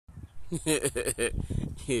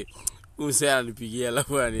Usea alipigia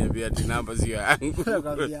alafu ananiambia ati namba sio yangu.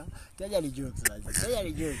 Nakwambia, taja ni jokes lazima. Taja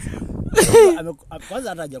ni jokes. Kwanza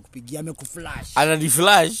hata hajakupigia amekuflash.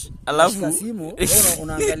 Ananiflash alafu simu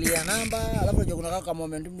unaangalia namba alafu unajua kuna kama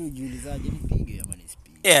moment mtu ujiulizaje nipige ama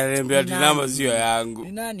nisipige. Ananiambia ati namba sio yangu.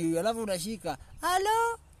 Ni nani huyo? Alafu unashika.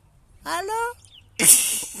 Halo?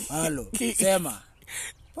 Halo. Sema.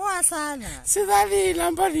 Poa sana. Sidhani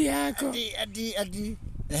namba ni yako. Ati.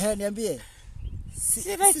 Niambie.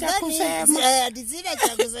 Sina cha kusema. Sina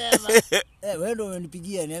cha kusema. Wewe ndio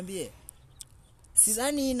umenipigia niambie.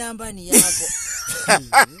 Sidhani namba ni yako.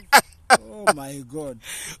 Oh my god.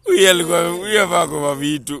 Huyo alikuwa kwa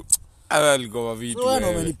vitu. Alikuwa vitu. Wewe ndio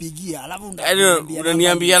umenipigia alafu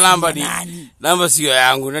unaniambia namba sio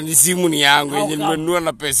yangu na ni simu ni yangu yenye nimenunua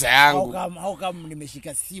na pesa yangu. Au kama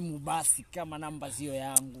nimeshika simu basi kama namba sio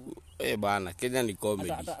yangu. Bana, Kenya ni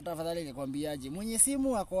comedy. Tafadhali nikwambiaje? Mwenye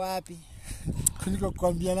simu wako wapi? Kuliko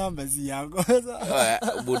kukwambia namba si yangu.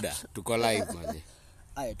 Buda, tuko live maze.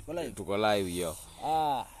 Tuko live yo.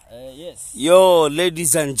 Yes. Yo,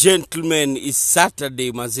 ladies and gentlemen, it's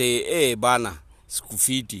Saturday maze. Bana,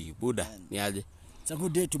 sikufiti buda. Ni aje? It's a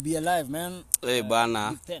good day to be alive, man.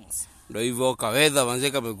 Bana. Thanks. Ndio hivyo kaweather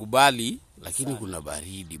manze kamekubali, lakini kuna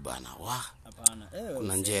baridi bana. Hapana.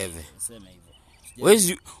 Kuna njeve. Sema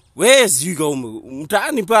hivyo. Where's you go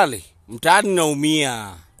mtaani pale? Mtaani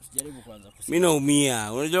naumia. Usijaribu kwanza kusema. Mimi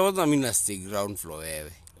naumia. Unajua kwanza mimi na stay ground floor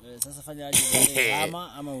wewe. Sasa fanya aje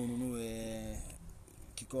ama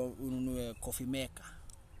ununue coffee maker.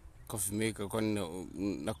 Coffee maker kwani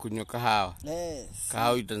na kunywa kahawa. Yes.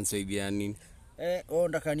 Kahawa itanisaidia nini?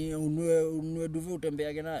 Ndaka ni ununue duvu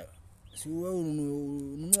utembeage nayo. Si wewe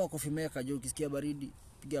ununue coffee maker je ukisikia baridi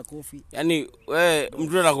piga coffee. Yaani wewe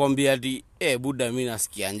mtu anakuambia ati buda mimi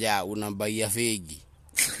nasikia njaa unambaia fegi.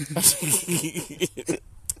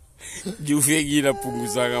 Juu fegi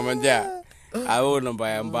inapunguza kama njaa. Aona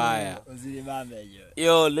mbaya.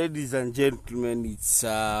 Yo, ladies and gentlemen, it's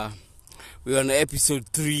we're on episode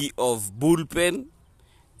 3 of Bullpen.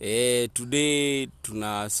 Today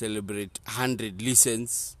tuna celebrate 100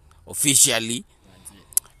 listens officially.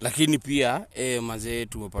 Lakini pia mazee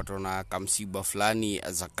tumepatwa na kamsiba fulani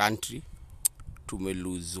as a country. Tume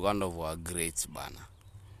lose one of our greats bana.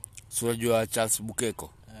 So unajua Charles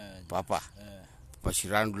Bukeko? Papa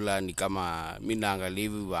Shirandula ni kama mimi naangalia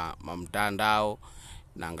hivi mtandao,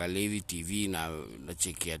 naangalia hivi TV na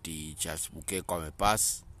cheki ati Charles Bukeko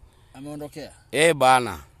amepass. Ameondokea?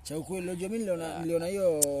 Bana. Cha ukweli unajua mimi niliona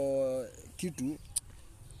hiyo kitu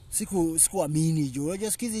sikuamini jo.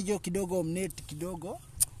 Unajua sikizi jo kidogo mnet kidogo.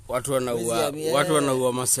 Watu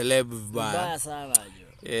wanaua maceleb vibaya. Vibaya sana jo.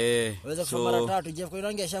 Waweza kufa mara 3 Jeff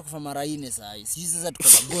Koinange ashakufa mara 4 sasa. Sisi sasa tuko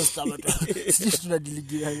na ghost ama sisi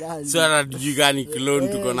tunadiligia gani? Sasa tujigani clone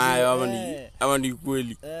tuko nayo ama ni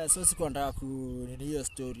kweli. So siku nataka kunini hiyo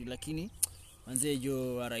story lakini manze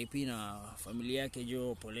jo RIP na familia yake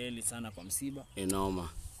jo poleni sana kwa msiba. Enoma.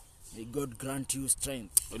 May God grant you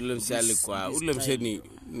strength. Ule msee ni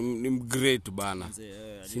great bana.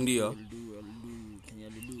 Si ndio?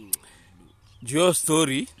 Jo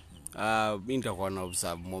story mimi nitakuwa na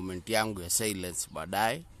observe moment yangu ya silence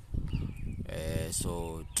baadaye.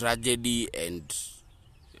 So tragedy and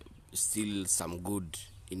still some good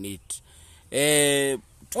in it.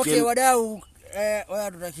 Okay wadau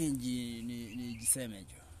waya tutaki nijiseme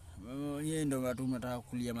jo. Yeye ndo watu mnataka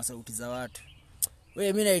kulia masauti za watu.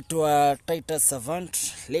 Mimi naitwa Titus Savant.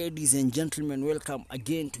 Ladies and gentlemen, welcome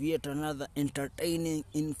again to yet another entertaining,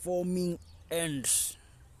 informing and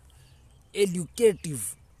educative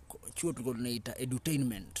chuo tuko tunaita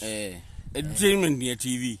edutainment. Edutainment ni ya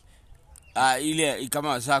TV. Ile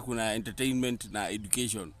kama sasa kuna entertainment na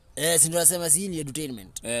education. Si ndio nasema si ni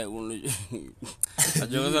edutainment.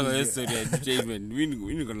 Ajoza kwa story ya entertainment.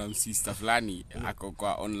 Mimi niko na sister fulani ako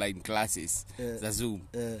kwa online classes za Zoom.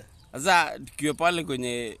 Sasa tukiwa pale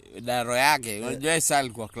kwenye daro yake, unajua sasa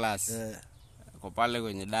alikuwa class. Kwa pale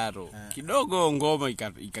kwenye daro. Kidogo ngoma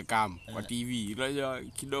ikakam kwa TV. Unajua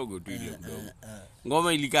kidogo tu ile kidogo.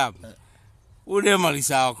 Ngoma ilikam. Ule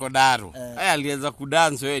malisa kwa daro. Alianza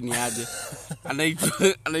kudance wewe ni aje.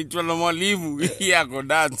 Anaitwa na mwalimu yako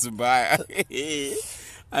dance mbaya.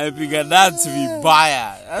 Alipiga dance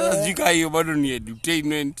vibaya. Sasa jika hiyo bado ni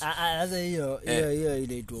entertainment. Sasa hiyo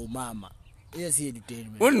inaitwa umama. Hiyo si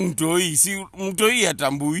entertainment. Wewe mtoi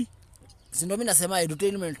atambui. Si ndio mimi nasema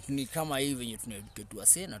entertainment ni kama hivi yenye tunaeducate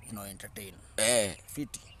wase na tuna entertain.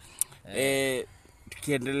 Fiti.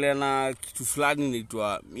 Tukiendelea na kitu fulani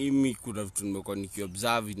inaitwa mimi kuna vitu nimekuwa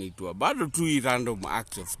nikiobserve inaitwa bado tu random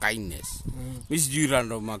act of kindness. Mimi sijui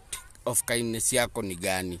random act of kindness yako ni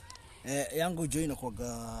gani. Yangu jo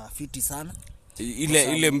inakuwa fiti sana.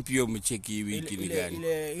 Ile mpya umecheki wiki ni gani?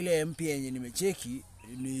 Ile mpya yenye nimecheki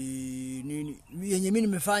ni yenye mimi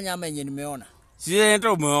nimefanya ama yenye nimeona? Si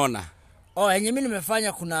hata umeona. Yenye mimi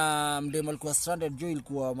nimefanya, kuna mdemo alikuwa stranded jo,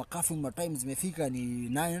 ilikuwa makafu ma times zimefika ni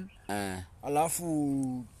 9.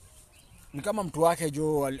 Alafu ni kama mtu wake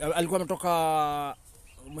jo alikuwa ametoka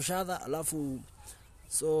mshahada, alafu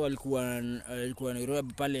so alikuwa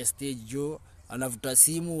Nairobi pale stage jo, anavuta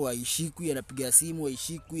simu haishikwi, anapiga simu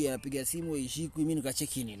haishikwi, anapiga simu haishikwi. Mimi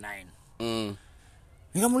nikacheki ni 9.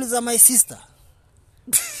 Nikamuuliza my sister,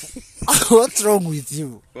 what's wrong with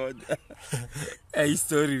you?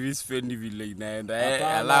 Story this funny vile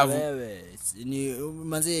inaenda. Alafu ni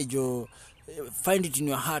manze jo, find it in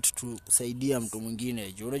your heart to kusaidia mtu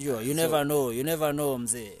mwingine jo. Unajua you never know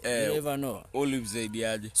mzee. You never know.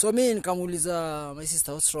 Ulimsaidiaje? So mimi nikamuuliza my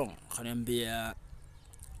sister, what's wrong? Akaniambia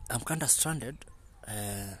I'm kind of stranded.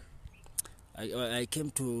 I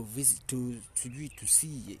came to visit to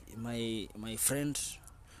see my friend,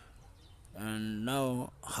 and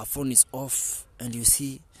now her phone is off, and you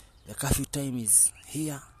see the curfew time is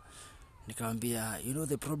here. Nikamwambia, you know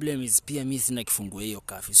the problem is pia mimi sina kifunguo hiyo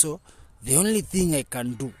curfew, so the only thing I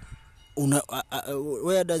can do,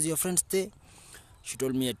 where does your friend stay? She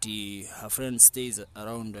told me that her friend stays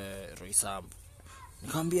around Roysambu.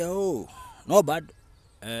 Nikamwambia, no bad,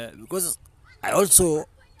 because I also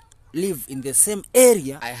live in the same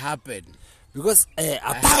area. Because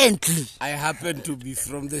apparently I happen to be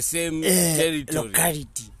from the same territory,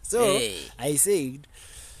 locality. So I said,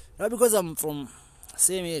 not because I'm from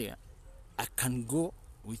same area, I can go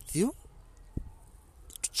with you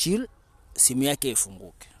to chill, simu yake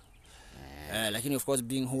ifunguke. Lakini of course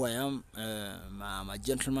being who I am, I'm a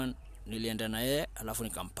gentleman, nilienda na yeye, alafu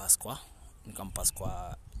nikampass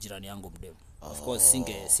kwa jirani yangu mdemo. Of course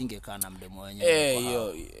singekaa na mdemo wenyewe.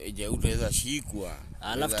 Hiyo je, unaweza shikwa.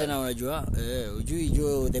 Alafu tena unajua ujui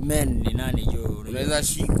jo the man ni nani jo, unaweza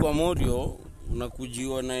shikwa morio,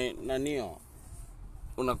 unakujiwa na nanio,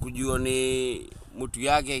 unakujiwa ni mtu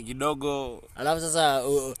yake kidogo, alafu sasa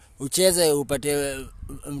ucheze upate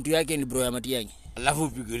mtu yake ni bro ya Matiang'i, alafu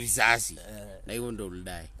upigwe risasi. Na hiyo ndio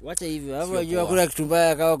ulidai. Wacha hivyo. Hapo unajua kuna kitu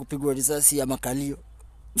mbaya kama kupigwa risasi ya makalio.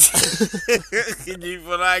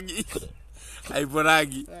 Kijiforagi.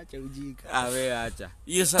 Haiporagi. Acha ujika. Wewe acha.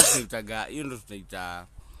 Hiyo sasa hiyo ndio tunaita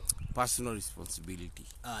personal responsibility.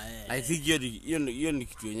 I think hiyo ni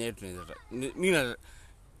kitu yenyewe tunaweza. Nina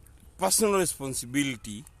personal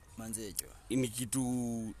responsibility manzejo. Ni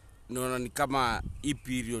kitu naona ni kama hii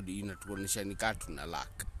period inatuonesha ni kama tuna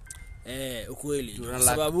lack. Ukweli. Kwa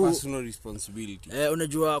sababu personal responsibility.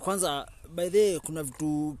 Unajua kwanza by the way kuna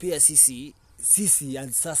vitu pia sisi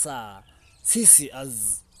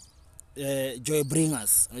as Joy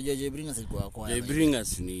Bringers. Unajua Joy Bringers ilikuwa choir. Joy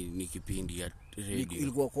Bringers ni kipindi ya radio.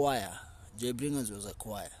 Ilikuwa choir. Joy Bringers was a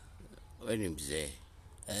choir. Wewe ni mzee.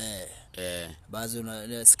 Bazo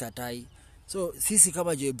na skatai. So sisi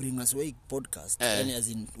kama Joy Bringers Way podcast, yani as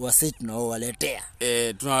in waset na waletea.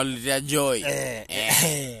 Tunawaletea joy.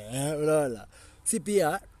 Unaona. Si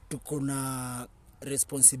pia tuko na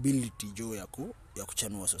responsibility jo ya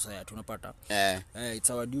kuchanua society, unapata. It's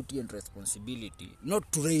our duty and responsibility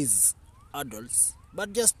not to raise adults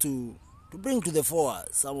but just to bring to the fore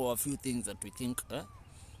some of a few things that we think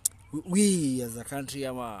we as a country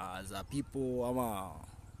ama as a people ama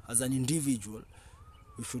as an individual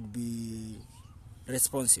we should be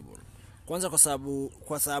responsible. Kwanza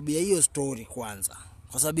kwa sababu ya hiyo story kwanza.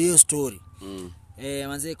 Kwa sababu hiyo story.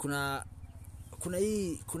 Manze kuna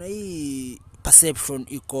hii perception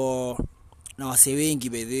iko na wase wengi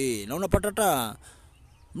bedhe. Na unapata hata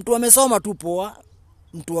mtu amesoma tu poa,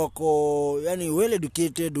 mtu wako yani well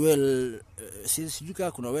educated, sijui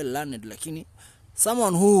kama kuna well learned, lakini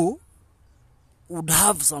someone who would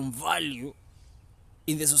have some value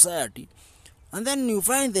in the society, and then you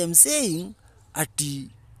find them saying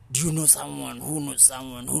do you know someone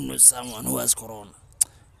who has corona?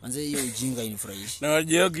 Manze hiyo ujinga inifurahisha. Na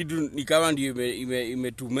unajua kitu ni kama ndio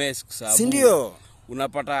imetumes kwa sababu. Si ndio?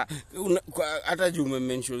 Unapata hata juu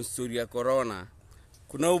mention story ya corona.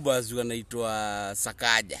 Kuna ubazi wanaitwa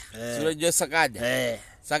Sakaja. Unajua Sakaja?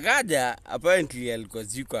 Sakaja apparently alikuwa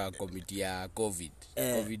ziko committee ya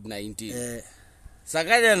COVID-19.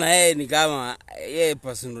 Sakaja na yeye ni kama yeye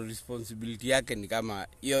personal responsibility yake ni kama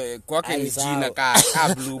hiyo kwake ni jina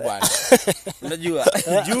ka blue band. Unajua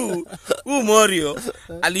juu Morio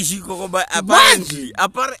alishikwa kwa apparently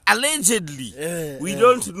allegedly we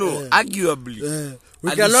don't know arguably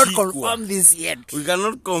we cannot confirm this yet. We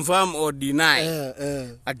cannot confirm or deny.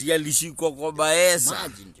 Ati alishikwa kwa Baesa.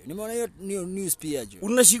 Nimeona hiyo news pia jo.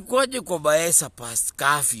 Unashikwaje kwa Baesa past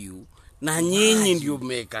curfew na nyinyi ndio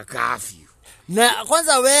mmeka curfew? Na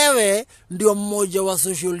kwanza wewe ndio mmoja wa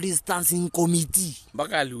social distancing committee.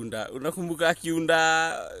 Mpaka aliunda, unakumbuka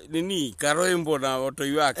akiunda nini Karoembo na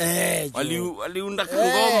watu wake waliunda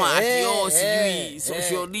ngoma ati sijui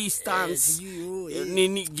social distance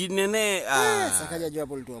nini ginene Sakaja jo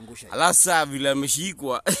hapo lituangusha. Alasa vile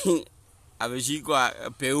ameshikwa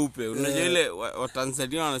peupe. Unajua ile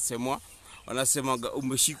Watanzania wanasema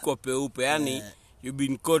umeshikwa peupe, yani you've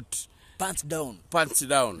been caught pants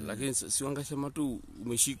down. Lakini si wangesema tu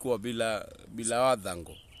umeshikwa bila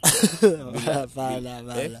wadhango.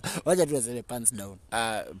 Bala. Wacha tu waseme pants down.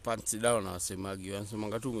 Pants down wanasema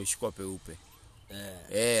tu umeshikwa peupe.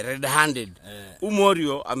 Red handed.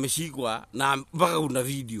 Morio ameshikwa na mpaka kuna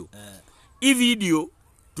video. Hii video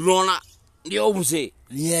tunaona ndio mzee.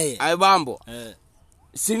 Ni yeye. Aibambo.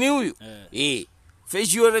 Sini huyu?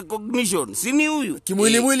 Facial recognition. Sini huyu?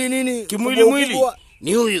 Kimwili nini? Kimwili.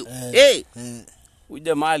 Ni huyu. Huyu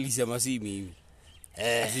jamaa alisema si mimi.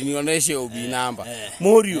 Asinionyeshe obi namba.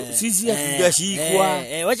 Morio, sisi hatujashikwa.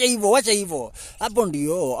 Wacha hivyo. Hapo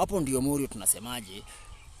ndio Morio tunasemaje?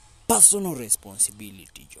 Personal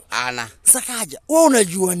responsibility jo. Sakaja, wewe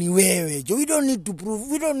unajua ni wewe jo. We don't need to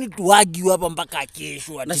prove, we don't need to argue hapa mpaka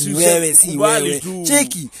kesho ati wewe si wewe.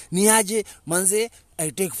 Cheki, ni aje manze,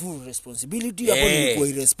 I take full responsibility. Hapo ni kwa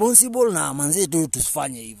irresponsible na manze tu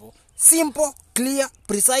tusifanye hivyo. Simple, clear,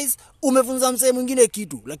 precise. Umefunza msee mwingine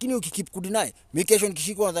kitu, lakini ukikip kudeny, mimi kesho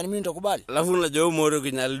nikishikwa nadhani mimi nitakubali. Alafu unajua Morio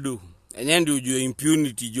kinyaldu. Enye ndio ujue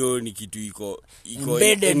impunity jo ni kitu iko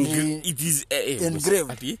embedded, it is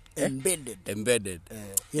engraved, embedded.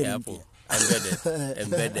 Hapo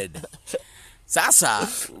embedded. Sasa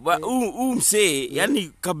msee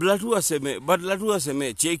yani badala tu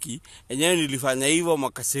aseme cheki enyewe nilifanya hivyo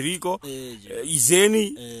makasiriko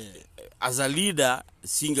izeni as a leader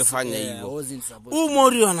singefanya hivyo.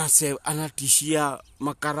 Morio anatishia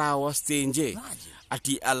makarawa stage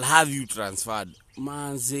ati I'll have you transferred.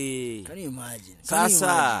 Manze. Can you imagine?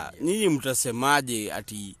 Sasa nyinyi mtasemaje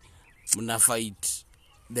ati mna fight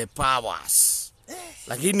the powers?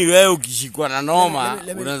 Lakini wewe ukishikwa na noma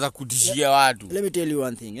unaanza kutishia watu. Let me tell you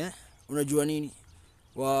one thing Unajua nini?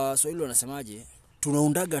 Waswahili wanasemaje?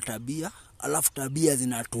 Tunaundaga tabia, alafu tabia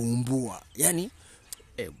zinatumbua. Yaani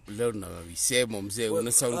leo na visemo mzee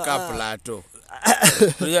unasound kama Plato.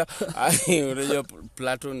 Unajua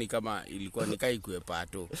Plato ni kama ilikuwa nikai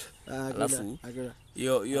kuepato. Alafu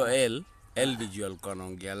hiyo L ndio alikuwa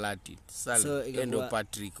anaongea Latin. Sasa ndio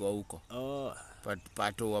Patrick wa huko.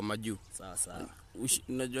 Pato wa maju. Sasa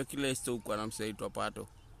unajua kile esto huko anamsaitwa Pato.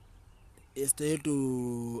 Esto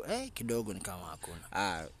yetu kidogo ni kama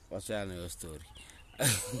hakuna. Wachana hiyo story.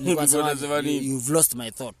 You've lost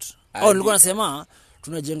my thought. Nilikuwa nasema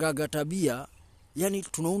tunajengaga tabia, yani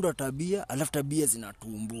tunaunda tabia alafu tabia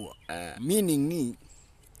zinatumbua. Meaning ni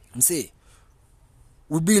mse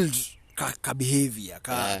we build ka behavior,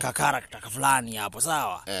 ka character fulani hapo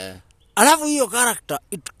sawa. Alafu hiyo character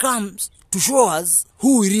it comes to show us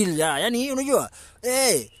who we really are. Yani unajua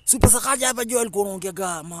Super Sakaja hapa jo alikuwa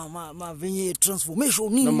anaongea venye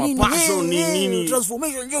transformation nini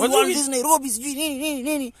transformation jo one is Nairobi sijui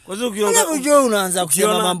nini. Kwanza ukiona jo unaanza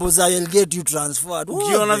kusema mambo za I'll get you transferred.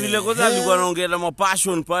 Ukiona vile kwanza alikuwa anaongea na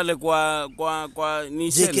passion pale kwa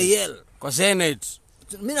ni JKL kwa Senate.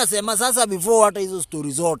 Mimi nasema sasa before hata hizo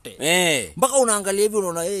stories zote mpaka unaangalia hivi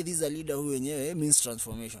unaona this is a leader huyu wenyewe means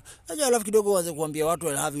transformation. Aje alafu kidogo waanze kuambia watu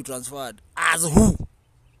I'll have you transferred as who?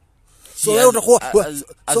 So wewe utakuwa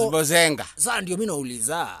Bozenga. Sasa ndio mimi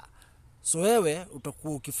nauliza. So wewe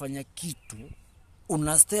utakuwa ukifanya kitu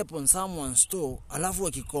una step on someone's toe alafu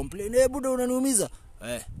akicomplain buda unaniumiza.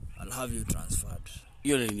 I'll have you transferred.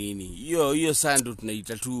 Hiyo ni nini? Hiyo sandu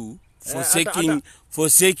tunaita tu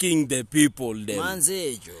forsaking the people them.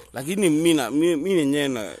 Manzejo. Lakini mimi yenyewe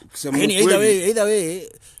na kusema kweli. Either way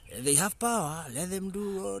they have power, let them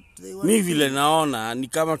do what they want. Mimi vile naona ni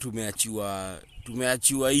kama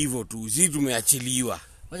tumeachiwa hivyo tu, si tumeachiliwa.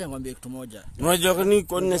 Wacha nikwambie kitu moja. Unajua kwa nini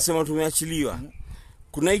nasema tumeachiliwa?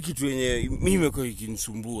 Kuna hiki kitu yenye mimi imekuwa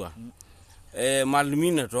ikinisumbua. Mali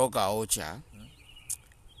mimi natoka Ocha.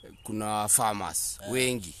 Kuna farmers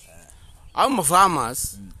wengi. Ama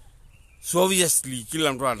farmers so obviously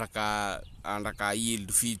kila mtu anataka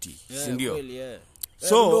yield fiti, si ndio?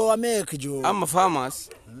 So wameke jo. Ama farmers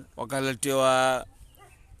wakaletewa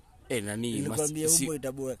nani umbo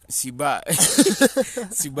itaboeka.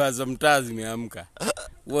 Siba za mtaa zimeamka.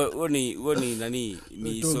 Woni nani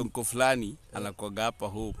ni sonko fulani anakuaga hapa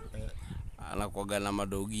home. Anakuaga na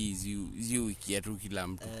madogi ziu wiki ya tu kila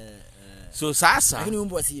mtu. So sasa lakini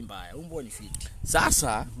umbo si mbaya, umbo ni fit.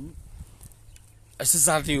 Sasa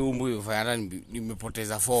sasa ati umbo yofanya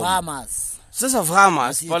nimepoteza form. Farmers. Sasa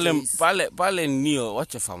farmers pale nio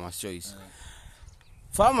wacha farmers choice.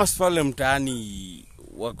 Farmers pale mtaani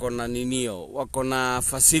wako na ninio, wako na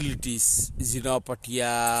facilities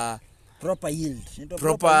zinawapatia proper yield.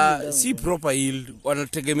 Proper yield.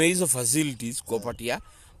 Wanategemea hizo facilities kuwapatia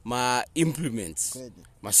ma implements,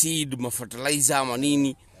 ma seed, ma fertilizer, ma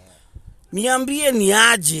nini. Niambie ni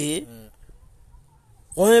aje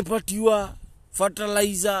wamepatiwa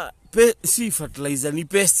fertilizer, si fertilizer ni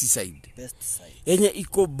pesticide. Yenye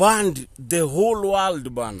iko banned the whole world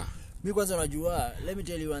bana. Mimi kwanza unajua, let me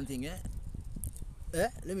tell you one thing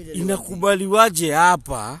inakubaliwaje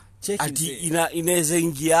hapa ati inaweza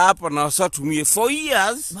ingia hapa na wasatumie for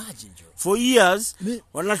years. Imagine jo. For years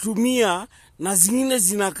wanatumia na zingine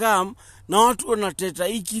zinakam na watu wanateta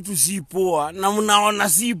hii kitu si poa na mnaona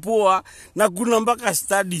si poa na kuna mpaka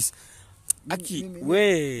studies.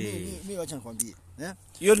 Mimi wacha nikwambie.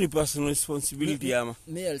 Hiyo ni personal responsibility ama.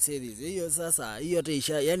 I'll say this. Hiyo sasa, hiyo hata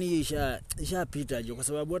isha pita jo, kwa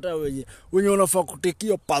sababu hata wenye unafaa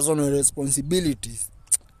kutekea personal responsibilities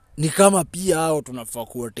ni kama pia hao tunafaa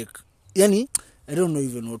kuwateka. I don't know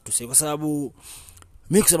even what to say, kwa sababu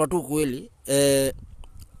mimi kusema tu kweli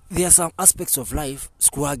there are some aspects of life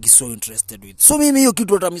sikuagi so interested with. So mimi hiyo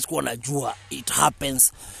kitu hata mimi sikuwa najua it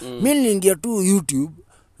happens. Mimi niliingia tu YouTube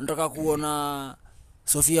nataka kuona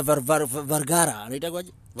Sofia Vergara,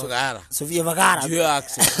 anaitwaje? Vergara. Sofia Vergara. Hiyo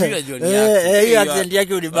accent. Hiyo accent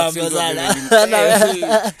yake unibamba sana.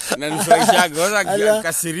 Na nifurahishaga wala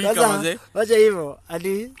kasirika mzee. Wacha hivyo.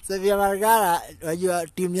 Ati Sofia Vergara, unajua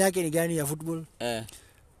timu yake ni gani ya football?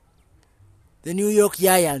 The New York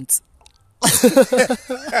Giants.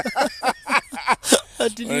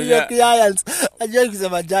 Ati New York Giants. Ajua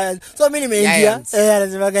kusema Giants. So mimi nimeingia.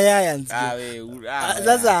 Anasema Giants.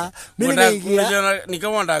 Sasa mimi nimeingia. Ni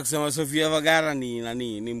kama nataka kusema Sofia Vergara ni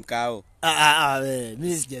nani? Ni mkao.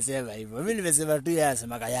 Mimi sijasema hivyo. Mimi nimesema tu yeye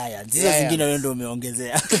anasema Giants. Hizo zingine wewe ndio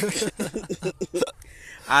umeongezea.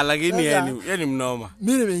 Lakini yani mnoma.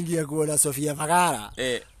 Mimi nimeingia kuona Sofia Vergara.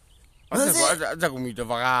 Acha kumuita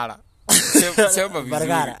Vergara. Sema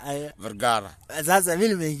Vergara. Sasa mimi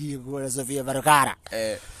nimeingia kuona Sofia Vergara.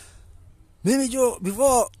 Mimi jo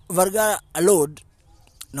before Vergara allowed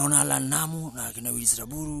naona Lanamu na kina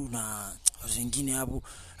Wisraburu na wengine hapo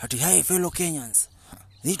ati hey fellow Kenyans,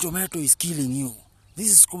 this tomato is killing you,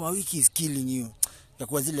 this sukuma wiki is killing you.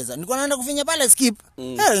 Kwa zile za nilikuwa naenda kufinya pale skip.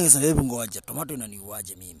 Hebu ngoja tomato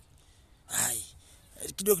inaniuaje mimi.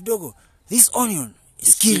 Kidogo this onion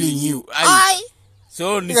is killing you.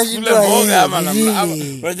 So ni kule mboga ama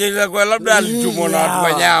unajua kwa labda alitumwa na watu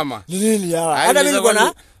wa nyama. Nini hawa? Hata mimi niko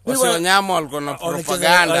na watu nyama walikuwa na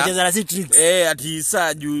propaganda. Wanacheza na tricks. Ati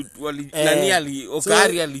Isa juu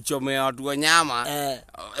Okari alichomea watu wa nyama.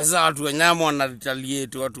 Sasa watu wa nyama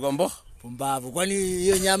wanalitaliate watu ambao pumbavu. Kwani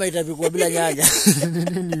hiyo nyama itapikwa bila nyanya?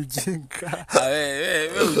 Nini ujinga?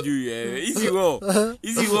 Wewe ujui wewe.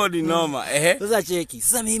 Hizi wo ni noma. Sasa cheki.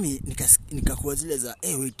 Sasa mimi nikakuwa zile za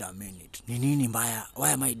wait a minute. Ni nini mbaya?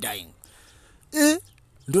 Why am I dying?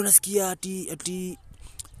 Ndio nasikia ati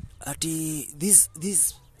this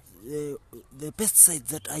the pesticides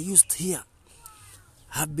that are used here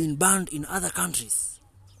have been banned in other countries.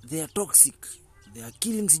 They are toxic. They are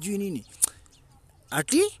killing sijui nini.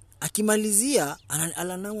 Akimalizia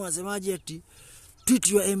Alanamu anasemaje ati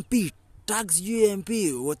tweet your MP, tags your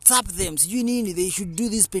MP, WhatsApp them sijui nini, they should do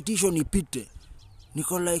this petition ipite.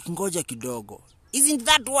 Niko like ngoja kidogo. Isn't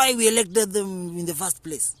that why we elected them in the first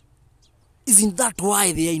place? Isn't that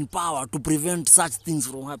why they are in power to prevent such things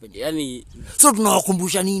from happening? So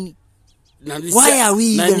tunawakumbusha nini? Why are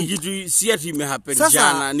we na ni kitu si ati imehappen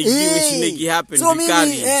jana, ni kimeshineki happen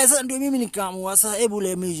vikali. Sasa ndio mimi nikaamua sasa hebu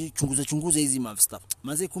le mimi chunguza hizi stuff.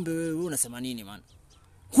 Manze kumbe wewe unasema nini man?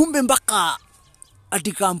 Kumbe mpaka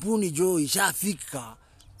ati kampuni jo ishafika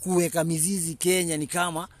kuweka mizizi Kenya ni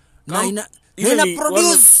kama na ina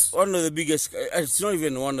produce one of the biggest, it's not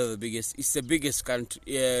even one of the biggest, it's the biggest country,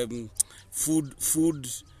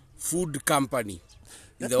 food company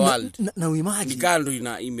in the world. Now imagine Nikando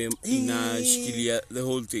inashikilia the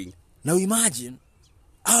whole thing. Now imagine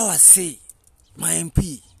our say my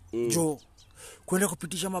MP jo kwenda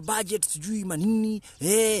kupitisha mabudget sijui manini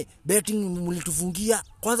betting mlitufungia.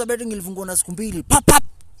 Kwanza betting ilifungwa na siku mbili pap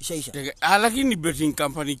Ishaisha. Lakini betting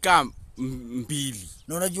company mbili.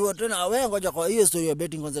 Na unajua tena wewe ngoja kwa hiyo story ya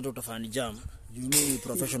betting kwanza utafanya jam. You mean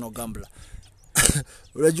professional gambler.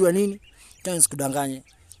 Unajua nini? Thanks kudanganye.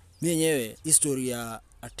 Mimi yenyewe history ya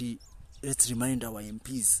ati let's remind our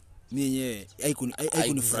MPs. Mimi yenyewe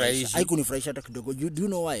haikunifurahisha hata kidogo. Do you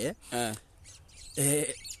know why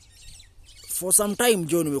for some time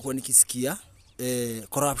John nimekuwa nikisikia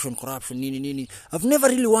corruption nini. I've never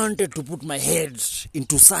really wanted to put my head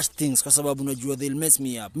into such things kwa sababu unajua they'll mess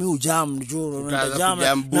me up. Mimi ujam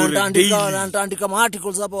naandika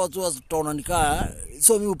articles hapa watu wataandika,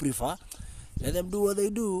 so mimi prefer let them do what they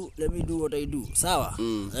do, let me do what I do. Sawa?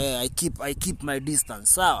 I keep my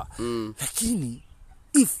distance. Sawa? Lakini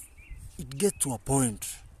if it gets to a point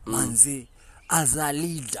manze, as a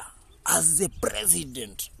leader, as the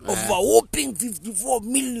president of a whopping 54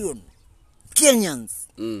 million Kenyans,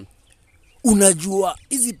 unajua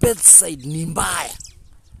hizi pesticide ni mbaya,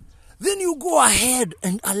 then you go ahead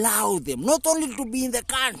and allow them not only to be in the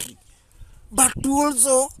country but to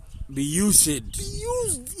also be used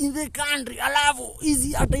in the country. Alafu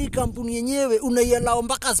hizi hata hii kampuni yenyewe unaiallow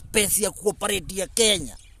mpaka space ya cooperate ya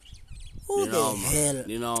Kenya. Who the hell?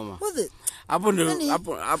 Ni noma. Hapo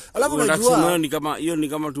unajua ni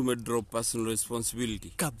kama tumedrop personal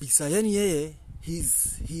responsibility kabisa. Yani yeye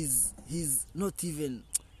he's not even,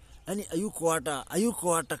 yani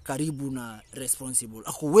ayuko hata karibu na responsible.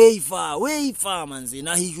 Ako way far manzi,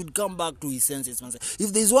 na he should come back to his senses manzi.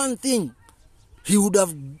 If there's one thing he would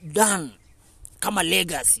have done kama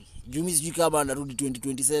legacy, Jumi sijui kama anarudi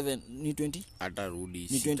 2027 ni 20 atarudi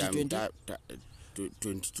ni 2020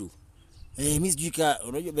 22. Mimi sijui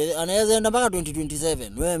unajua anaweza enda mpaka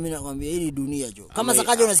 2027. Wewe mimi nakwambia hili dunia jo. Kama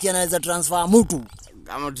Sakaja unasikia anaweza transfer mtu.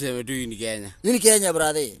 Kama tuseme tu ni Kenya. Ni Kenya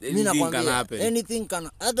brother. Mimi nakwambia anything can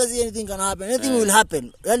happen. Anything will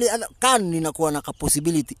happen. Really can inakuwa na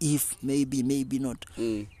possibility if maybe not.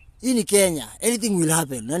 Hii ni Kenya. Anything will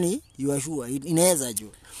happen. Nani? You are sure inaweza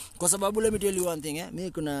jo. Kwa sababu let me tell you one thing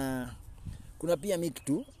mimi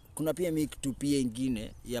kuna pia mikitu pia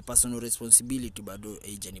ingine ya personal responsibility bado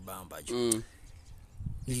haijanibamba jo.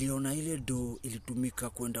 Niliona ile do ilitumika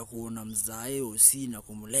kwenda kuona mzae osi na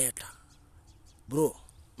kumleta. Bro,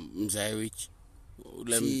 mzae which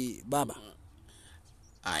si baba.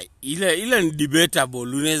 Ile ni debatable.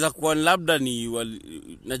 Unaweza kuwa labda ni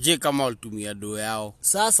naje kama walitumia do yao.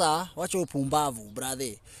 Sasa wacha upumbavu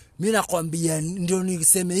brother. Mimi nakwambia ndio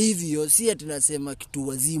niseme hivyo, si ati nasema kitu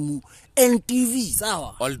wazimu. NTV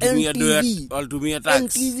sawa? Walitumia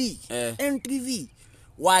tax. NTV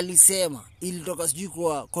walisema ilitoka sijui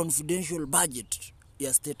kwa confidential budget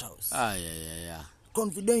ya State House.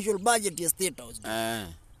 Confidential budget ya State House.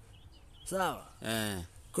 Sawa?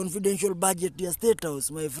 Confidential budget ya State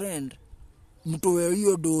House my friend. Mtoe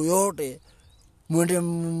hiyo do yote mwende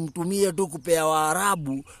mtumie tu kupea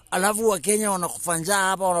Waarabu, alafu wa Kenya wanakufanja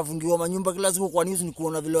hapa, wanafungiwa manyumba kila siku. Kwa news ni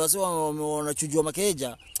kuona vile wase wanachujwa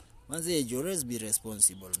makeja. Manze Jores be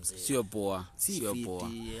responsible mzee. Sio poa.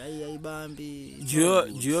 Ai bambi.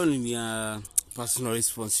 Jioni ni ya personal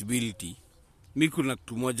responsibility. Mimi kuna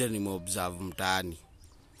kitu moja nimeobserve mtaani.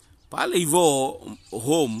 Pale hivyo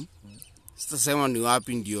home, sitasema ni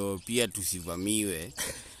wapi ndio pia tusivamiwe.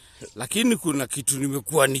 Lakini kuna kitu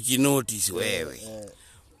nimekuwa nikinotice wewe.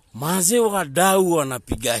 Maze wadau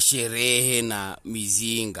wanapiga sherehe na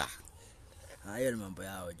mizinga. Hayo ni mambo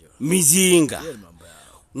yao jo. Mizinga. Hayo ni mambo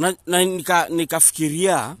yao. Na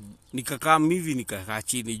nikafikiria, nikakaa hivi nikakaa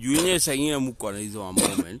chini. Juu yenyewe saa nyingine mko na hizo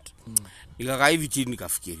moment. Nikakaa hivi chini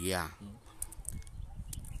nikafikiria.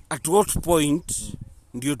 At what point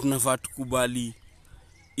ndio tunafaa tukubali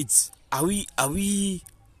are we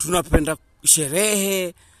tunapenda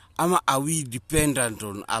sherehe ama are we dependent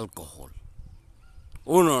on alcohol?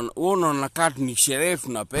 Unaona kati ni sherehe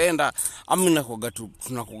tunapenda ama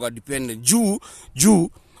tunakuwa dependent. Juu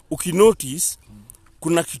ukinotice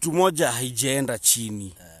kuna kitu moja haijaenda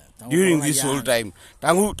chini during this whole time.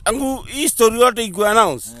 Tangu hii story yote iko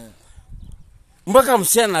announce. Mpaka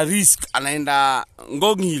msichana risk anaenda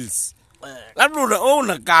Ngong Hills. Labda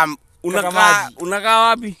unakaa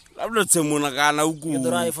wapi? Labda tuseme unakaa na huku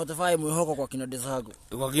Githurai 45 Mwihoko kwa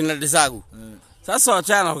kina Desagu. Sasa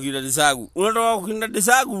wachana kwa kina Desagu. Unatoka kwa kina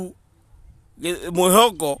Desagu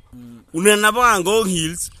Mwihoko unaenda mpaka Ngong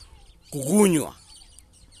Hills kukunywa.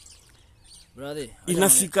 Brother,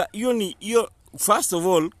 inafika hiyo first of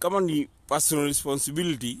all kama ni personal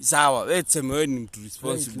responsibility sawa, wewe tuseme wewe ni mtu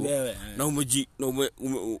responsible na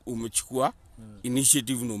umechukua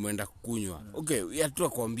initiative na umeenda kukunywa. Okay, yatu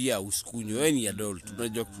kuambia usikunywe, wewe ni adult,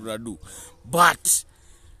 unajua tunadu. But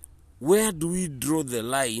where do we draw the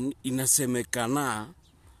line? Inasemekana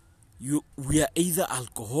we are either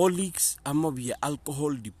alcoholics ama we are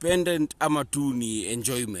alcohol dependent ama tu ni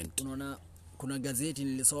enjoyment. Unaona kuna gazeti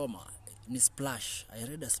nilisoma ni Splash. I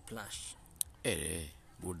read a Splash.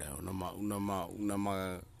 Buda una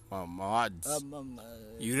words.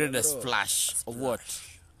 You read a splash of what?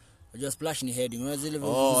 Just splash ni heading. Unaweza zile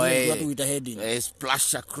watu huita heading.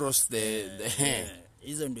 Splash across the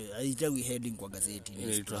hizo ndio haitawi heading kwa gazeti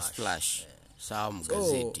ni splash. Sawa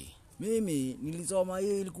gazeti. Mimi nilisoma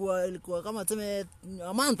hiyo ilikuwa kama tuseme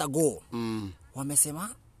a month ago.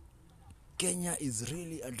 Wamesema Kenya is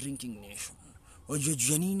really a drinking nation.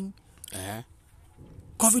 Wajua nini?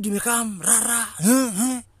 Covid imekam rara.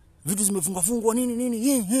 Vitu zimefunga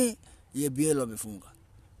nini. EBL wamefunga.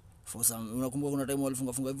 For some, unakumbuka kuna time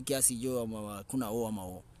walifunga hivi kiasi hiyo ama kuna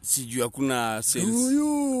ama sijui hakuna sales. Do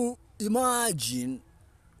you imagine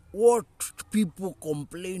what people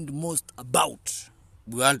complained most about?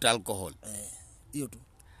 We want alcohol. Hiyo tu.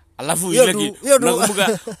 Alafu ile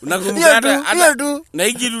unakumbuka hata na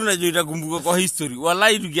hiki tu unajua itakumbuka kwa history.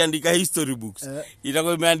 Wallahi tukiandika history books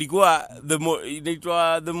itakuwa imeandikwa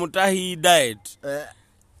inaitwa the Mutahi diet.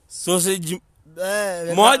 Sausage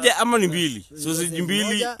moja ama ni mbili? Sausage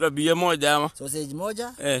mbili, rabia moja ama? Sausage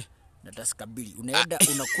moja? Na taska mbili. Unaenda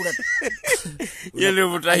unakula yale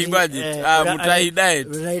Mutahi budget. Mutahi diet.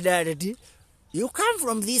 Mutahi diet. You come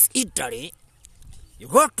from this Italy, you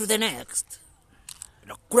go to the next.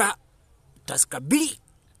 Unakula taska mbili,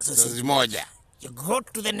 sausage moja. You go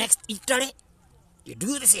to the next Italy, you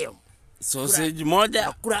do the same. Sausage moja.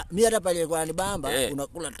 Unakula mimi hata pale kwa Nibamba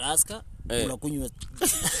unakula taska. Unakunywa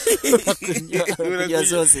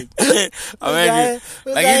sausage.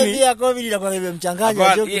 Lakini ya Covid inakuwa imemchanganya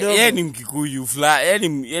kidogo. Yeye ni Mkikuyu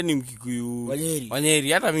yeye ni Mkikuyu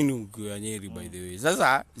Wanyeri. Hata mimi ni Mkikuyu Wanyeri by the way.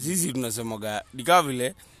 Sasa sisi tunasemaga dika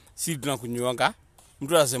vile sisi tunakunywanga.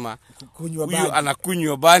 Mtu anasema huyu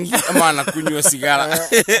anakunywa bangi ama anakunywa sigara.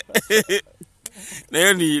 Na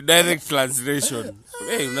hiyo ni direct translation.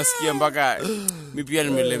 Unasikia mpaka mimi pia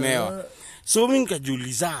nimelemewa. So mimi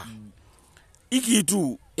nikajiuliza hiki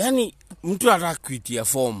tu, yani mtu anataka kuitia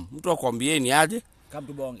form, mtu akwambieni aje come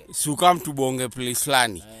to bonge, come to bonge place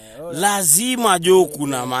flani, lazima jo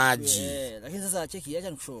kuna maji. Lakini sasa cheki, acha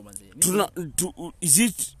nikushow manzi,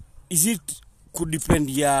 is it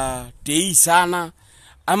kudipendia tei sana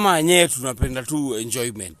ama yenyewe tunapenda tu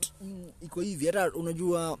enjoyment? Iko hivi, hata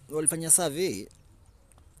unajua walifanya survey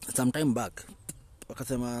some time back,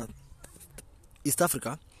 wakasema East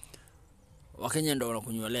Africa Wakenya ndio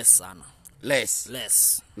wanakunywa less sana.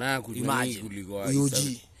 Less. Na kunywa kuliko UG.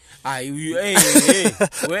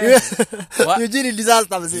 UG ni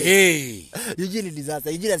disaster mzee. UG ni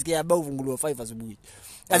disaster. UG nasikia above funguliwa 5 asubuhi.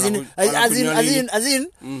 As in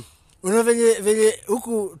venye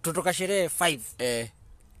huku tutoka sherehe 5.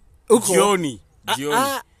 Huko jioni.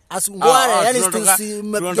 Asungware yani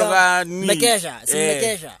tunatoka mekesha.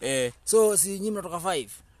 So si nyinyi mnatoka 5.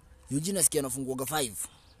 UG nasikia nafungua 5.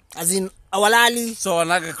 As in awalali, so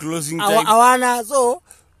wanaka closing time awana, so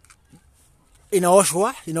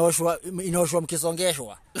inaoshwa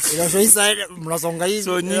mkisongeshwa, inaoshwa inside mnasonga hivi,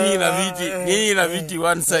 so nyinyi na viti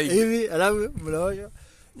one side hivi, alafu mnaoshwa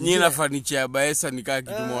nyinyi na furniture baesa nikaa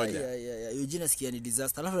kitu moja. UG nasikia ni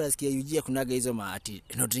disaster. Alafu nasikia UG kunaga hizo maati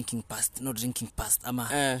no drinking past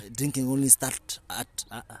ama drinking only start at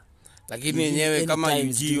lakini yenyewe kama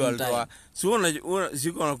UG walitoa,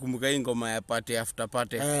 siko nakumbuka hii ngoma ya party after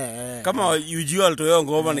party. Kama UG walitoa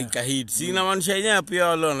ngoma na ikahit, si inamaanisha yenyewe pia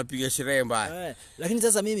wale wanapiga sherehe mbaya. Lakini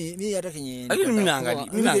sasa mimi hata kenye lakini mimi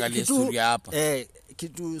naangalia story hapa.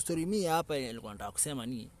 Kitu story mimi hapa nilikuwa nataka kusema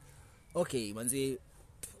ni okay manzi,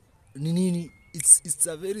 nini it's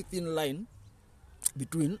a very thin line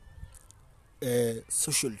between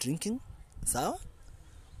social drinking, sawa?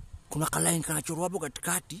 Kuna line kanachorwa hapo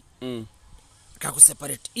katikati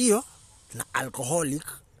kakuseparate hiyo na alcoholic.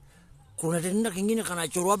 Kuna tena kingine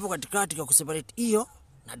kanachorwa hapo katikati kakuseparate hiyo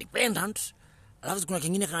na dependent. Alafu kuna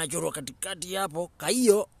kingine kanachorwa katikati hapo ka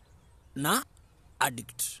hiyo na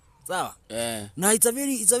addict, sawa? Na it's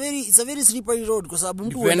a very slippery road kwa sababu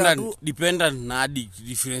mtu dependent na addict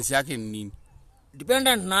difference yake ni nini?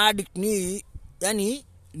 Dependent na addict ni yani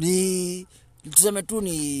ni tuseme tu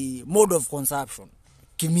ni mode of consumption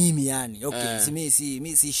kimimi yani. Okay,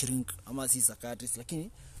 mimi si shrink ama si psychiatrist,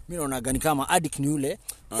 lakini mimi naona gani kama addict ni yule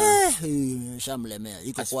shamlemea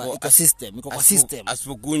iko kwa system.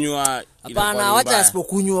 Asipokunywa hapana, wacha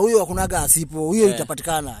asipokunywa huyo hakunaga asipo, huyo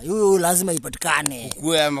itapatikana, huyo lazima ipatikane.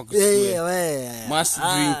 Ukue ama kusue must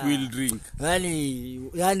drink will drink.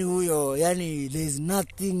 Yani huyo yani there is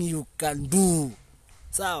nothing you can do,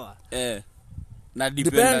 sawa? Na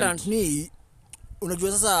dependent ni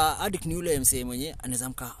unajua sasa addict ni yule msee mwenye anaweza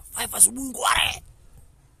mka 5 asubuhi ngware.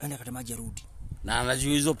 Anaenda kata maji rudi. Na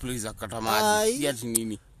anajua hizo place za kata maji. Si ati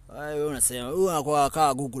nini? Wewe unasema huyo anakuwa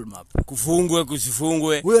kaa Google Map. Kufungwe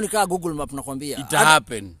kusifungwe. Huyo ni kaa Google Map nakwambia. It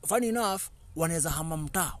happen. Funny enough, wanaweza hama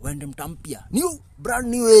mtaa, waende mtaa mpya. Brand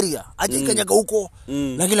new area. Aje kanyaga huko.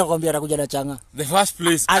 Lakini nakwambia atakuja na changa. The first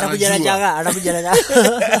place atakuja na changa.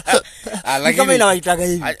 Kama inawaitaga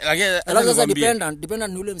hivi. Lakini sasa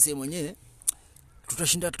dependent ni ule msee mwenyewe.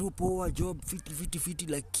 Tutashinda tu poa job fiti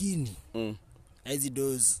lakini hizi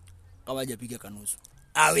doors kama hajapiga kanusu.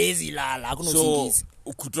 Hawezi lala, hakuna usingizi.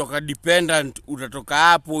 So kutoka dependent utatoka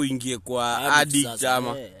hapo uingie kwa addict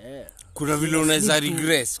ama kuna vile unaweza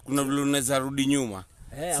regress, kuna vile unaweza rudi nyuma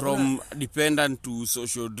from dependent to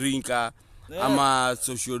social drinker ama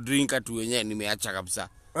social drinker to wenyewe nimeacha kabisa.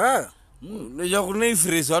 Unajua kuna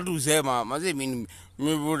phrase watu husema maze mimi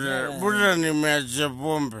buda nimeacha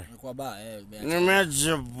pombe. Kwa ba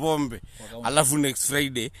nimeacha pombe. Alafu next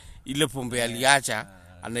Friday ile pombe aliacha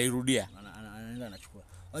anairudia. Anaenda anachukua.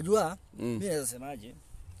 Unajua mimi naweza semaje?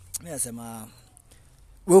 Mimi nasema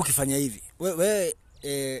wewe ukifanya hivi wewe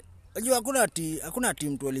unajua hakuna ati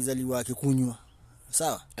mtu alizaliwa akikunywa.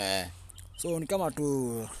 Sawa? So ni kama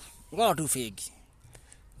tu fake.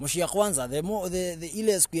 Moshi ya kwanza the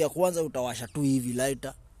ile siku ya kwanza utawasha tu hivi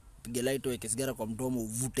lighter, piga lighter weke sigara kwa mdomo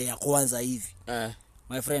uvute ya kwanza hivi.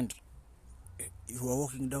 My friend, you are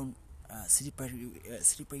walking down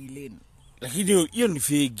slippery lane. Lakini hiyo ni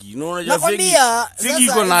fake. Unaona fake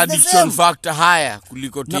iko na addiction factor higher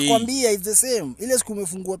kuliko TI. Nakwambia it's the same. Ile siku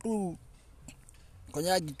umefungua tu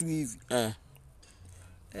konyagi tu hivi.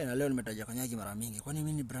 Na leo nimetaja konyagi mara mingi. Kwani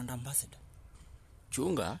mimi ni brand ambassador?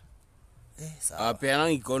 Chunga. Sawa.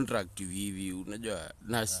 Peana contract hivi unajua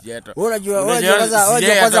na sijata. Unajua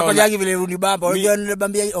kwanza konyagi vile rudi bamba. Unajua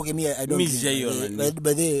nilibambia okay me I don't drink.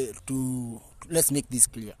 But let's make this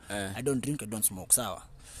clear. I don't drink, I don't smoke, sawa.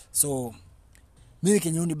 So mimi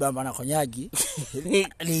kenyuni bamba na konyagi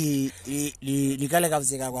ni kale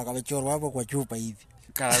kabisa kwa kamechorwa hapo kwa chupa hivi.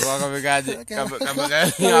 Kana kwa kamegaje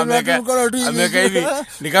ameka hivi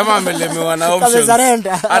ni kama amelemewa na options.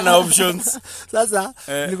 Ana options. Sasa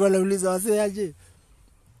nilikuwa nauliza wasee aje.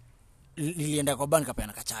 Nilienda kwa bank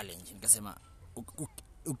kapeana ka challenge. Nikasema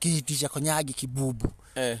ukiitisha konyagi kibubu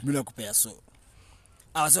bila kupea so.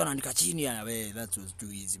 Awase wanaandika chini ya wewe that was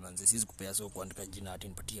too easy man. Sisi kupea so kuandika jina ati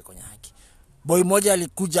nipatie konyagi. Boy moja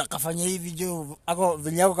alikuja akafanya hivi jo ako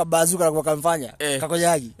vinyako kabazuka kwa kamfanya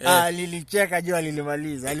kakonyagi lilicheka jo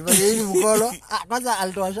alilimaliza alifanya hivi mkono kwanza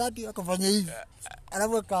alitoa shati akafanya hivi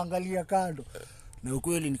alafu akaangalia kando na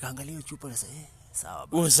ukweli nikaangalia chupa na sasa sawa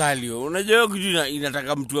bwana usalio unajua kujua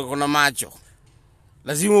inataka mtu akona macho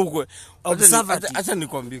lazima ukwe acha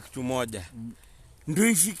nikwambie kitu moja ndio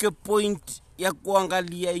ifike point ya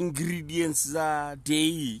kuangalia ingredients za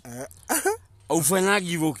TI ufanyagi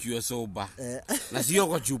hivyo ukiwa soba. Na sio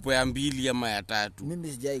kwa chupa ya 2 ama ya 3.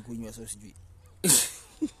 Mimi sijai kunywa so sijui.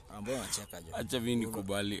 Ambao anacheka jo. Acha mimi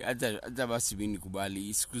nikubali. Acha basi mimi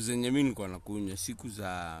nikubali. Siku zenye mimi nilikuwa nakunywa, siku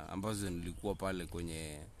za ambazo nilikuwa pale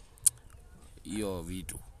kwenye hiyo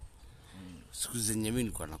vitu. Siku zenye mimi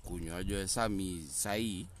nilikuwa nakunywa. Unajua saa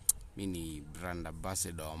hii mimi ni brand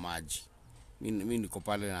ambassador wa maji. Mimi niko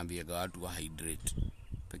pale naambia watu wa hydrate.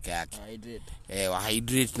 Peke yake. Wa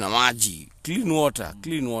hydrate na maji, clean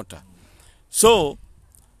water. So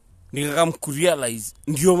nikakamkurealize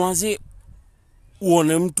ndio maze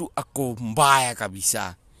uone mtu ako mbaya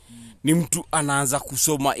kabisa. Ni mtu anaanza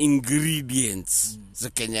kusoma ingredients za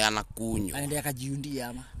Kenya anakunywa. Anaenda akajiundia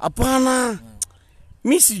ama? Hapana.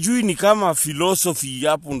 Mimi sijui ni kama philosophy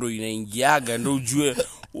hapo ndo inaingiaga ndo ujue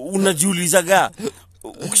unajiulizaga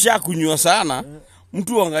ukishakunywa sana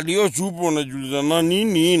mtu angalia chupa unajiuliza na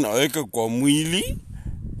nini naweka kwa mwili.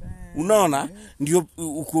 Unaona ndio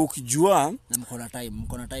uko ukijua na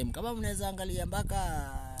mko na time kama mnaweza angalia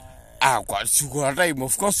mpaka kwa suko time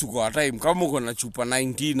of course suko time kama uko na chupa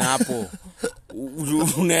 19 hapo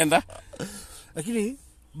unaenda. Lakini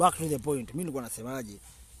back to the point mimi nilikuwa nasemaje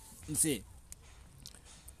msee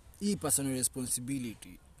hii personal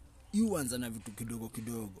responsibility you anza na vitu kidogo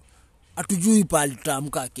atujui pale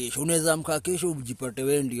tutamka kesho. Unaweza amka kesho ujipate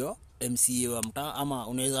wewe ndio MCA wa mtaa ama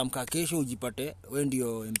unaweza amka kesho ujipate wewe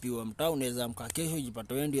ndio MP wa mtaa, unaweza amka kesho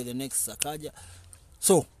ujipate wewe ndio the next Sakaja.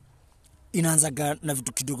 So inaanza na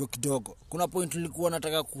vitu kidogo. Kuna point nilikuwa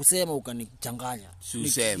nataka kusema ukanichanganya.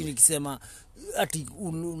 Nikisema ati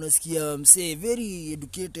unasikia msee very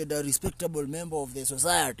educated a respectable member of the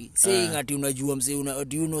society saying ati unajua msee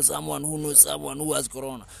do you know someone who knows someone who has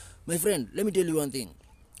corona. My friend, let me tell you one thing.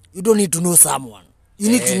 You don't need to know someone. You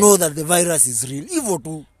need to know that the virus is real. Hivyo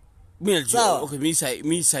tu. Mimi najua, okay,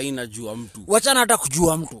 mimi sahi najua mtu. Wachana hata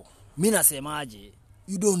kujua mtu. Mimi nasemaje?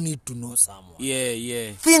 you don't need to know someone.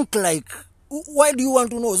 Yeah. Think like, why do you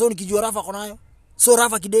want to know? So nikijua Rafa konayo. So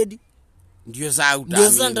Rafa kidedi. Ndio saa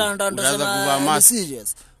utaamini. Utaanza kuvaa mask.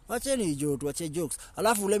 Serious. Wacheni joke, wache jokes.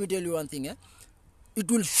 Alafu let me tell you one thing,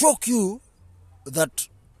 it will shock you that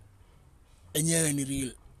enyewe ni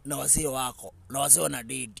real na wasee wako, na wasee wana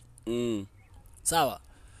dedi. Sawa.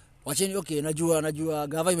 Wacheni okay, najua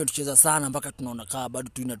gava imetucheza sana mpaka tunaona kaa bado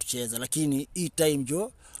tu inatucheza, lakini hii time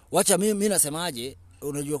jo, wacha mimi nasemaje,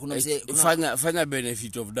 unajua kuna mzee fanya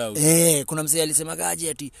benefit of doubt. Kuna mzee alisemagaje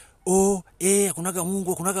ati kunaga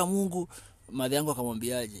Mungu. Madhi yangu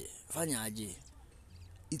akamwambiaje, fanya aje,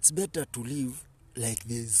 it's better to live like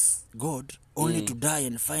this God only to die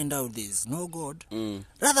and find out there's no God,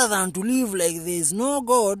 rather than to live like there's no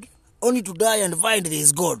God only to die and find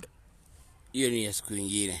there's God. Hiyo ni siku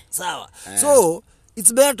nyingine. Sawa. So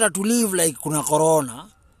it's better to live like kuna corona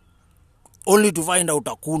only to find out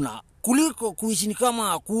hakuna, kuliko kuishi ni kama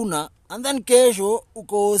hakuna and then kesho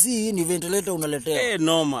uko ni ventilator unaletea.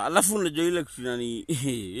 Noma. Alafu unajua ile kitu nani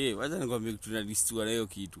wacha nikwambie kitu na distua na hiyo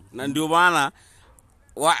kitu. Na ndio maana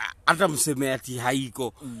hata mseme ati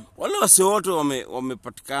haiko. Wale wase wote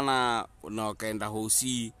wamepatikana na wakaenda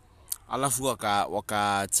hosi, alafu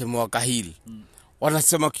wakasema wakahili.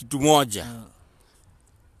 Wanasema kitu moja.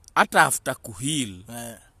 Hata after kuheal,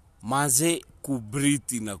 maze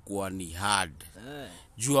kubreathe na kuwa ni hard.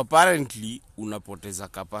 Juu apparently unapoteza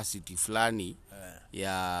capacity fulani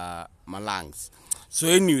ya lungs. So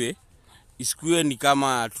anyway, isikuwe ni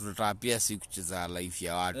kama tutatapia si kucheza life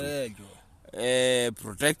ya watu.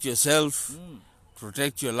 Protect yourself,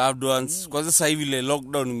 protect your loved ones. Kwa sasa hivi ile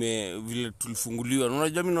lockdown vile tulifunguliwa.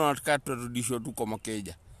 Unajua mimi nataka turudishwe tu kwa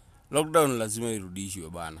makeja. Lockdown lazima irudishwe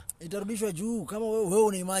bana. Itarudishwa juu kama wewe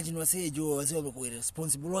una imagine wasee juu, wasee wamekuwa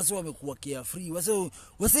irresponsible, wasee wamekuwa carefree, wasee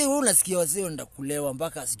wewe unasikia wasee wanaenda kulewa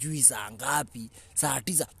mpaka sijui saa ngapi, saa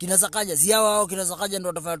 9. Kina Sakaja si hao kina Sakaja ndio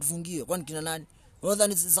watafanya tufungiwe. Kwani kina nani?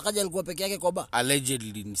 Wewe Sakaja alikuwa peke yake kwa ba?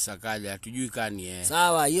 Allegedly ni Sakaja, hatujui kani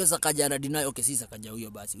Sawa, hiyo Sakaja ana deny. Okay, si Sakaja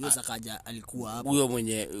huyo basi. Huyo Sakaja alikuwa hapo. Huyo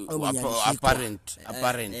mwenye apparent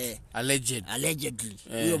allegedly.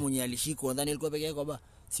 Huyo mwenye alishikwa ndani alikuwa peke yake kwa ba.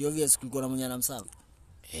 Si obvious kulikuwa na mwenye anamsava.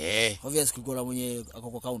 Obvious kulikuwa na mwenye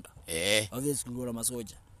ako kwa counter. Obvious kulikuwa na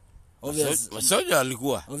masoja. Obvious masoja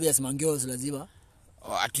alikuwa. Obvious mangeos lazima.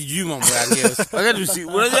 Atijui mambo ya mangeos.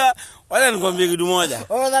 Unajua wala nikwambie kitu moja.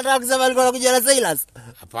 Nataka kusema alikuwa anakuja na Silas.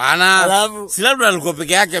 Hapana. Si labda alikuwa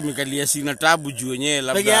peke yake amekalia sina tabu juu wenyewe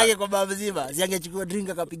labda. Peke yake kwa baba mzima. Si angechukua drink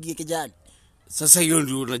akapigia kijani. Sasa hiyo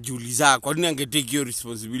ndio unajiuliza kwa nini angetake hiyo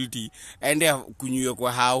responsibility aende kunywe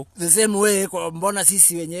kwa hao. The same way kwa mbona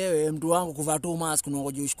sisi wenyewe mtu wangu kuvaa tu mask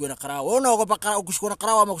unangoja ushikwe na karao. Wewe unaogopa ukishikwa na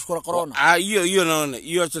karao ama kushikwa na corona? Hiyo naona.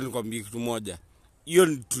 Hiyo acha nikwambie kitu moja.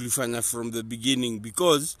 Hiyo tulifanya from the beginning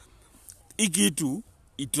because ikitu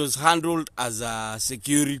it was handled as a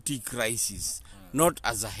security crisis, not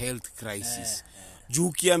as a health crisis. Juu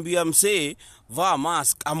kiambia msee vaa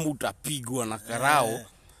mask ama utapigwa na karao.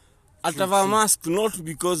 Atavaa mask not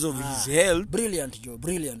because of his health. Brilliant Joe,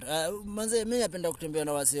 brilliant. Manze mimi napenda kutembea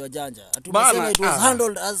na wasee wajanja. Atumesema it was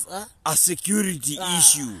handled as a security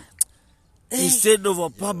issue instead of a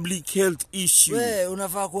public health issue. Wewe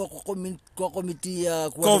unafaa kwa committee ya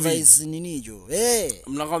kuadvise nini jo.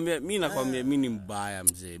 Mnakwambia mimi ni mbaya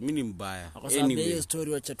mzee. Mimi ni mbaya. Anyway, hiyo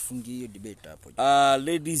story wacha tufungie hiyo debate hapo.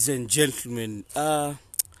 Ladies and gentlemen,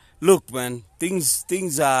 look man,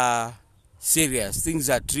 things are serious, things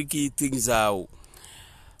are tricky, things are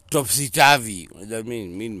topsy-turvy.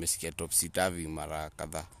 Mimi nimesikia topsy-turvy mara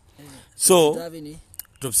kadhaa. So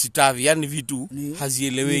topsy-turvy yani vitu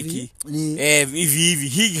hazieleweki. Hivi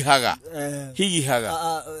higi haga.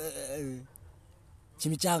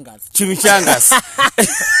 Chimichangas.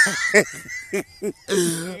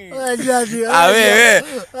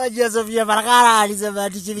 Wewe Sofia Barakara alisema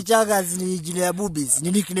ati chimichangas ni jina ya boobies,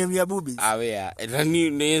 ni nickname ya boobies.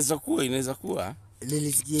 Inaweza kuwa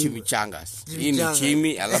chimichangas. Hii ni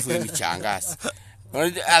chimi alafu ni changas.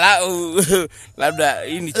 Labda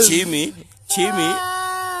hii ni chimi.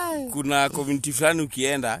 Kuna community fulani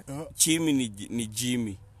ukienda chimi ni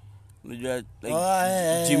Jimmy. Unajua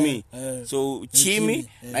like Jimmy. So chimi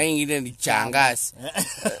na ingine ni changas.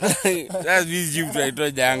 That's this Jimmy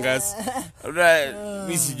tunaitwa changas.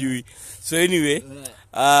 Mimi sijui. So anyway,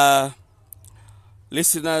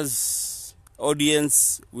 listeners,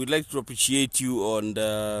 audience, we'd like to appreciate you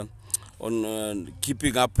on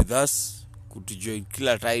keeping up with us. Kutujoin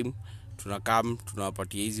kila time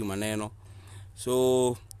tunawapatia hizi maneno.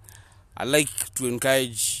 So I like to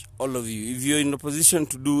encourage all of you. If you're in a position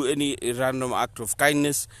to do any random act of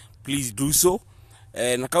kindness, please do so.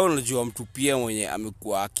 Na kama unajua mtu pia mwenye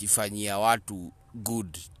amekuwa akifanyia watu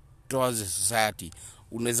good towards the society,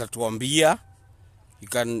 unaweza tuambia. You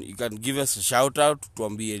can give us a shout out,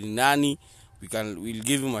 tuambie ni nani, we'll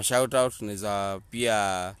give him a shout out. Unaweza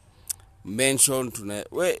pia mention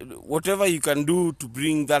whatever you can do to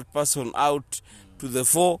bring that person out to the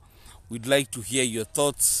fore. We'd like to hear your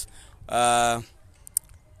thoughts.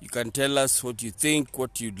 You can tell us what you think,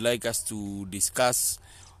 what you'd like us to discuss.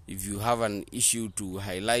 If you have an issue to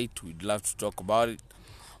highlight, we'd love to talk about it.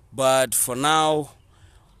 But for now,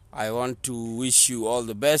 I want to wish you all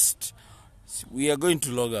the best. We are going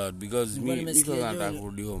to log out because niko nataka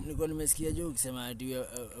kurudi home. Nilikuwa nimesikia joke ukisema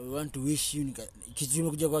we want to wish you kitu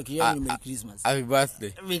kimekuja kwa kioo ni Merry Christmas. Happy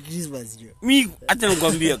birthday. Merry Christmas jo. Mimi acha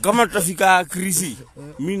nikwambia kama tutafika Krisi,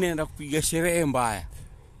 mimi naenda kupiga sherehe mbaya.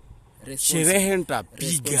 Sherehe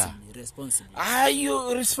nitapiga.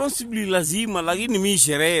 Ayo responsibly lazima, lakini mimi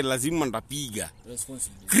sherehe lazima nitapiga.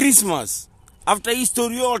 Christmas after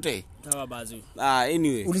history yote. Tawa bazu.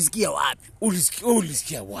 Anyway. Ulisikia wapi?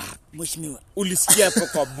 Ulisikia wapi? Mheshimiwa. Ulisikia hapo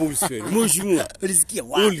kwa Bullspen. Mheshimiwa. Ulisikia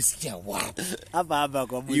wapi? Ulisikia wapi? Hapa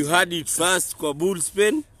kwa Bullspen. You heard it first kwa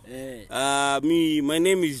Bullspen. My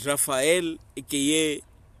name is Rafael aka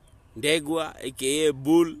Ndegwa aka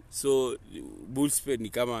Bull. So Bullspen ni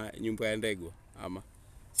kama nyumba ya Ndegwa ama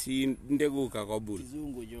si Ndegwa kwa Bull.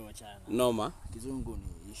 Kizungu jo achana. Noma. Kizungu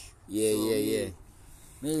ni issue. Yeah.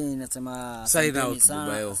 Mimi nasema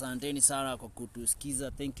asanteni sana kwa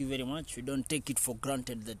kutusikiza. Thank you very much. We don't take it for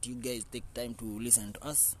granted that you guys take time to listen to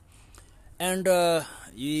us. And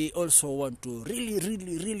we also want to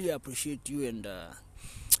really appreciate you and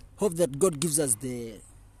hope that God gives us the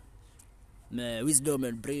wisdom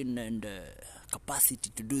and brain and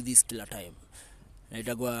capacity to do this kila time.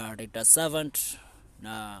 Naitagwa Data Servant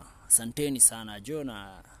na asanteni sana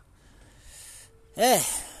Jona.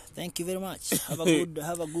 Thank you very much. Have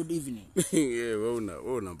a good evening. Yeah, wewe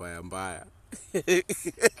una mbaya.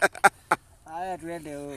 Haya tuende.